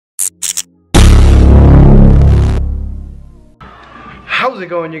How's it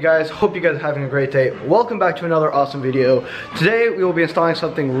going, you guys? Hope you guys are having a great day. Welcome back to another awesome video. Today we will be installing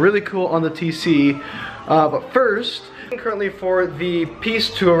something really cool on the TC. But first, currently for the piece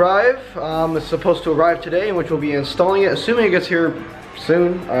to arrive, it's supposed to arrive today, in which we'll be installing it, assuming it gets here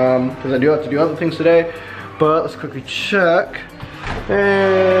soon, because I do have to do other things today. But let's quickly check.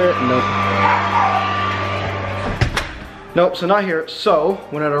 Nope. Nope, so not here. So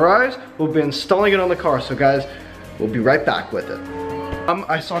when it arrives, we'll be installing it on the car. So guys, we'll be right back with it.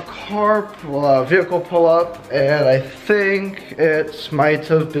 I saw a vehicle pull up, and I think it might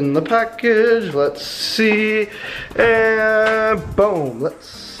have been the package. Let's see, and boom.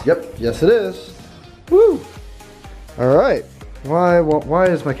 Yep, yes it is. Woo! All right. Why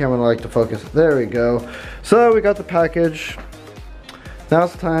does my camera not like to focus? There we go. So we got the package. Now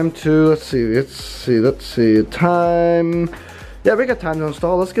it's time to, let's see, time. Yeah, we got time to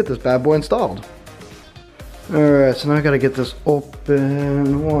install. Let's get this bad boy installed. Alright, so now I gotta get this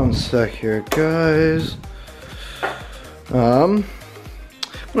open. One sec here, guys. I'm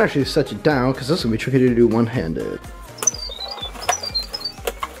gonna actually set you down because this is gonna be tricky to do one-handed.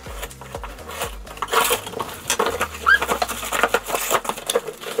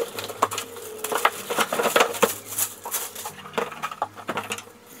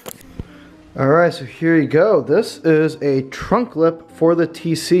 Alright, so here you go. This is a trunk lip for the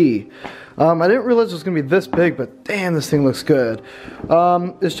TC. I didn't realize it was going to be this big, but damn, this thing looks good.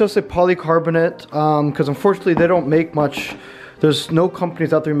 It's just a polycarbonate, because unfortunately they don't make much. There's no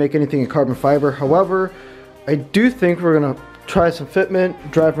companies out there who make anything in carbon fiber. However, I do think we're going to try some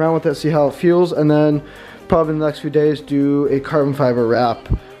fitment, drive around with it, see how it feels, and then probably in the next few days do a carbon fiber wrap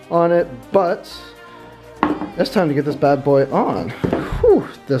on it. But it's time to get this bad boy on. Whew,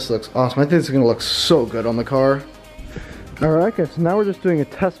 this looks awesome. I think it's going to look so good on the car. Alright guys, so now we're just doing a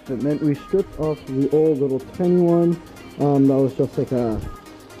test fitment. We stripped off the old little tiny one. That was just like a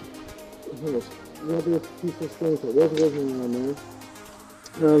rubber piece of string, so it wasn't on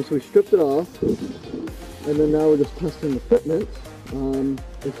there. So we stripped it off, and then now we're just testing the fitment.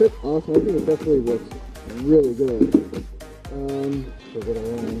 It fits awesome. I think it definitely looks really good. So get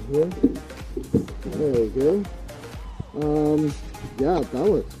around here. There we go. Yeah, that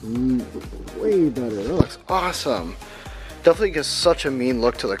looks way better. That looks awesome. Definitely gives such a mean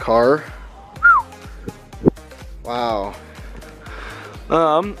look to the car. Wow.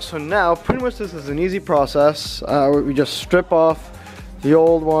 So now pretty much this is an easy process. We just strip off the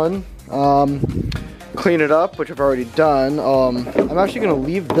old one, clean it up, which I've already done. I'm actually going to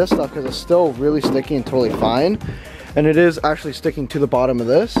leave this stuff because it's still really sticky and totally fine, and it is actually sticking to the bottom of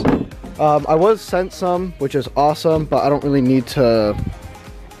this. I was sent some, which is awesome, but I don't really need to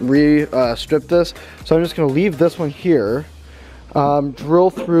strip this, so I'm just going to leave this one here,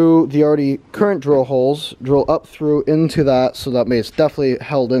 drill through the already current drill holes, drill up through into that, so that way it's definitely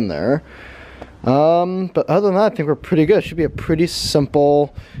held in there. But other than that, I think we're pretty good. It should be a pretty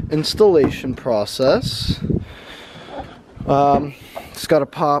simple installation process. Just got to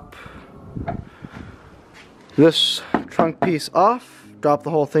pop this trunk piece off, drop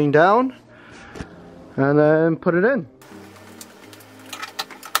the whole thing down, and then put it in.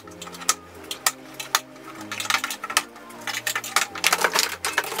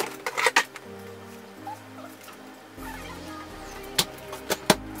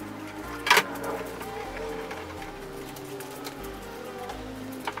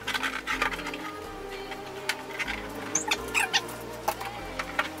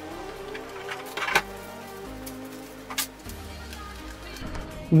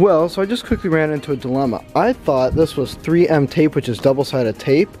 Well, so I just quickly ran into a dilemma. I thought this was 3M tape, which is double-sided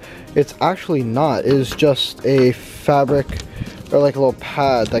tape. It's actually not. It is just a fabric, or like a little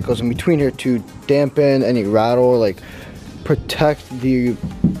pad that goes in between here to dampen any rattle, or like protect the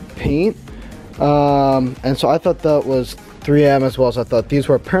paint. And so I thought that was 3M as well as I thought these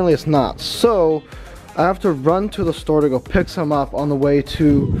were. Apparently it's not. So I have to run to the store to go pick some up on the way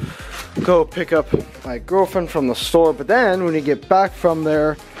to go pick up my girlfriend from the store. But then when we get back from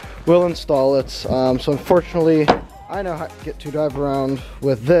there, we'll install it. So unfortunately, I now get to drive around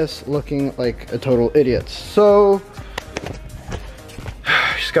with this looking like a total idiot. So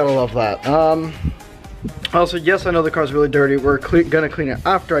just gotta love that. Also, yes, I know the car's really dirty. We're gonna clean it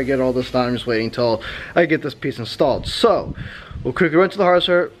after I get all this done. I'm just waiting until I get this piece installed. So we'll quickly run to the hardware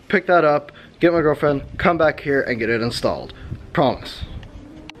store, pick that up, get my girlfriend, come back here and get it installed. Promise.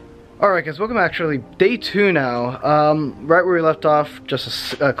 Alright guys, welcome back. Actually, day 2 now. Right where we left off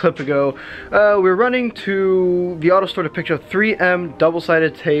just a clip ago. We're running to the auto store to pick up 3M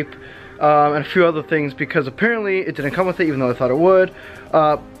double-sided tape. and a few other things, because apparently it didn't come with it, even though I thought it would.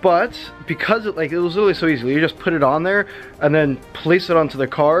 But because it was literally so easy, you just put it on there and then place it onto the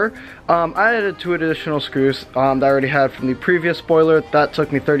car. I added 2 additional screws that I already had from the previous spoiler. That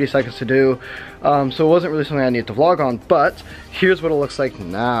took me 30 seconds to do, so it wasn't really something I needed to vlog on. But here's what it looks like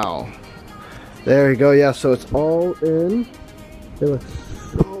now. There you go. Yeah, so it's all in. It looks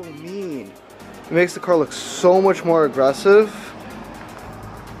so mean. It makes the car look so much more aggressive.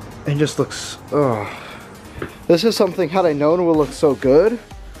 And just looks, this is something, had I known it would look so good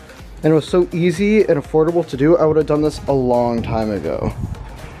and it was so easy and affordable to do, I would have done this a long time ago.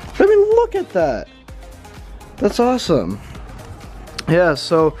 I mean, look at that. That's awesome. Yeah,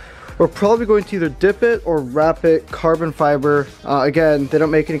 so we're probably going to either dip it or wrap it carbon fiber. Again, they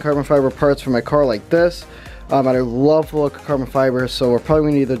don't make any carbon fiber parts for my car like this. And I love the look of carbon fiber, so we're probably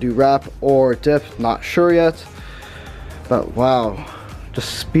going to either do wrap or dip, not sure yet. But wow.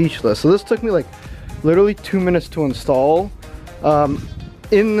 Just speechless. So this took me like literally 2 minutes to install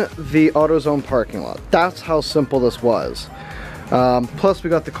in the AutoZone parking lot. That's how simple this was. Plus we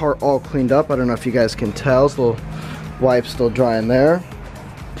got the car all cleaned up. I don't know if you guys can tell. This little wipe still drying there.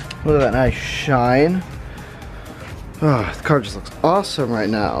 Look at that nice shine. Oh, the car just looks awesome right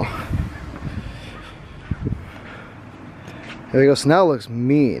now. There we go. So now it looks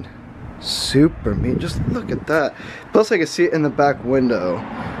mean. Super mean. Just look at that. Plus I can see it in the back window.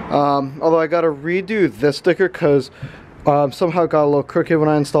 Although I gotta redo this sticker because somehow it got a little crooked when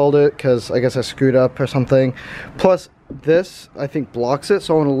I installed it, because I guess I screwed up or something. Plus this I think blocks it,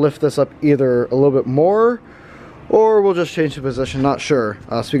 so I want to lift this up either a little bit more or we'll just change the position, not sure.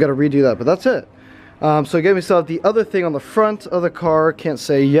 So we gotta redo that, but that's it. So again, we still have the other thing on the front of the car, can't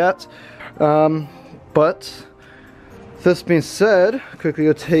say yet, but this being said, quickly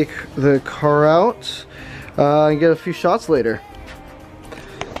go take the car out and get a few shots later.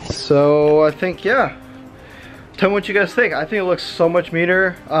 So I think, yeah, tell me what you guys think. I think it looks so much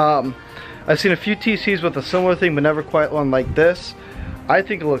meaner. I've seen a few TCs with a similar thing, but never quite one like this. I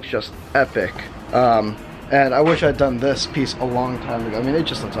think it looks just epic. And I wish I'd done this piece a long time ago. I mean, it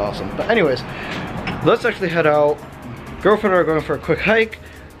just looks awesome. But anyways, let's actually head out. Girlfriend and I are going for a quick hike.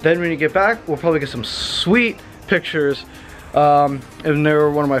 Then when you get back, we'll probably get some sweet pictures, and they're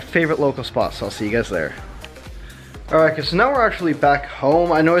one of my favorite local spots, so I'll see you guys there. Alright, okay, so now we're actually back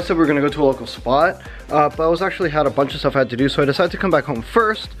home. I know I said we were going to go to a local spot, but I was actually had a bunch of stuff I had to do, so I decided to come back home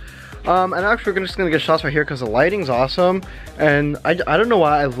first. And actually we're just going to get shots right here because the lighting's awesome, and I don't know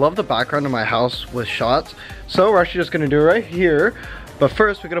why, I love the background of my house with shots, so we're actually just going to do it right here. But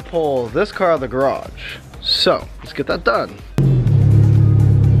first we're going to pull this car out of the garage, so let's get that done.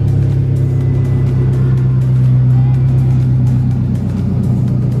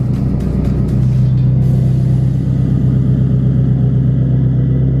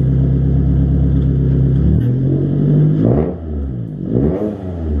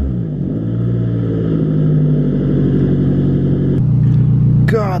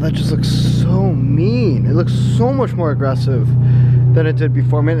 God, that just looks so mean. It looks so much more aggressive than it did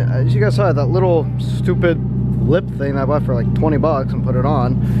before. I mean, as you guys saw, that little stupid lip thing I bought for like 20 bucks and put it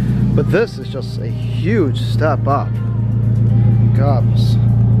on. But this is just a huge step up. God,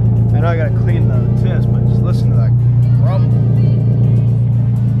 I know I gotta clean the tist, but just listen to that rumble.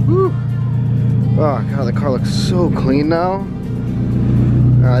 Whew. Oh God, the car looks so clean now.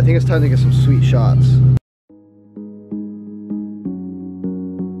 I think it's time to get some sweet shots.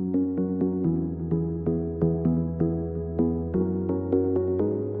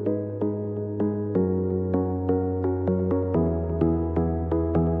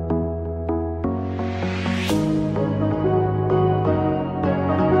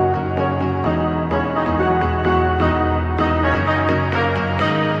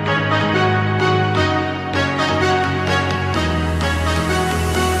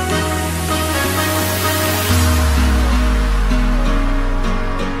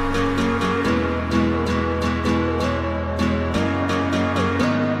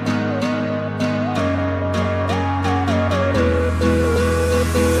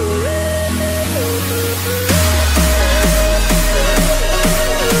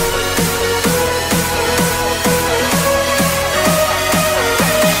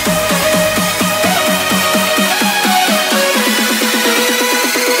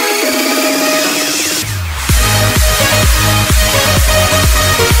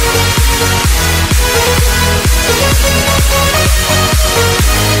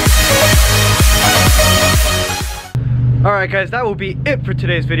 Alright guys, that will be it for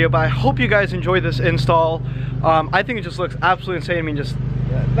today's video, but I hope you guys enjoyed this install. I think it just looks absolutely insane. I mean, just,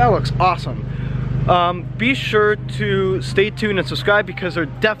 that looks awesome. Be sure to stay tuned and subscribe, because there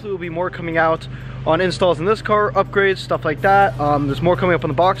definitely will be more coming out on installs in this car, upgrades, stuff like that. There's more coming up on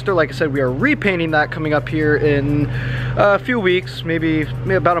the Boxster. Like I said, we are repainting that coming up here in a few weeks, maybe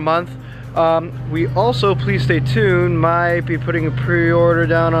about a month. We also, please stay tuned, might be putting a pre-order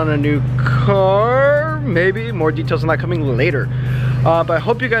down on a new car, maybe more details on that coming later. But I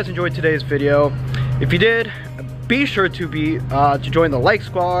hope you guys enjoyed today's video. If you did, be sure to join the like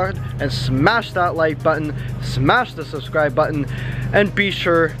squad and smash that like button, smash the subscribe button, and be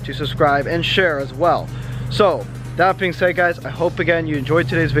sure to subscribe and share as well. So that being said, guys, I hope again you enjoyed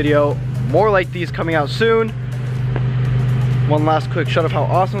today's video. More like these coming out soon. One last quick shot of how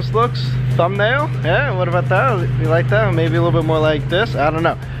awesome this looks. Thumbnail, yeah, what about that? You like that? Maybe a little bit more like this, I don't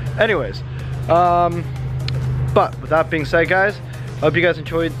know. Anyways, but with that being said, guys, I hope you guys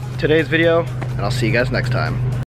enjoyed today's video, and I'll see you guys next time.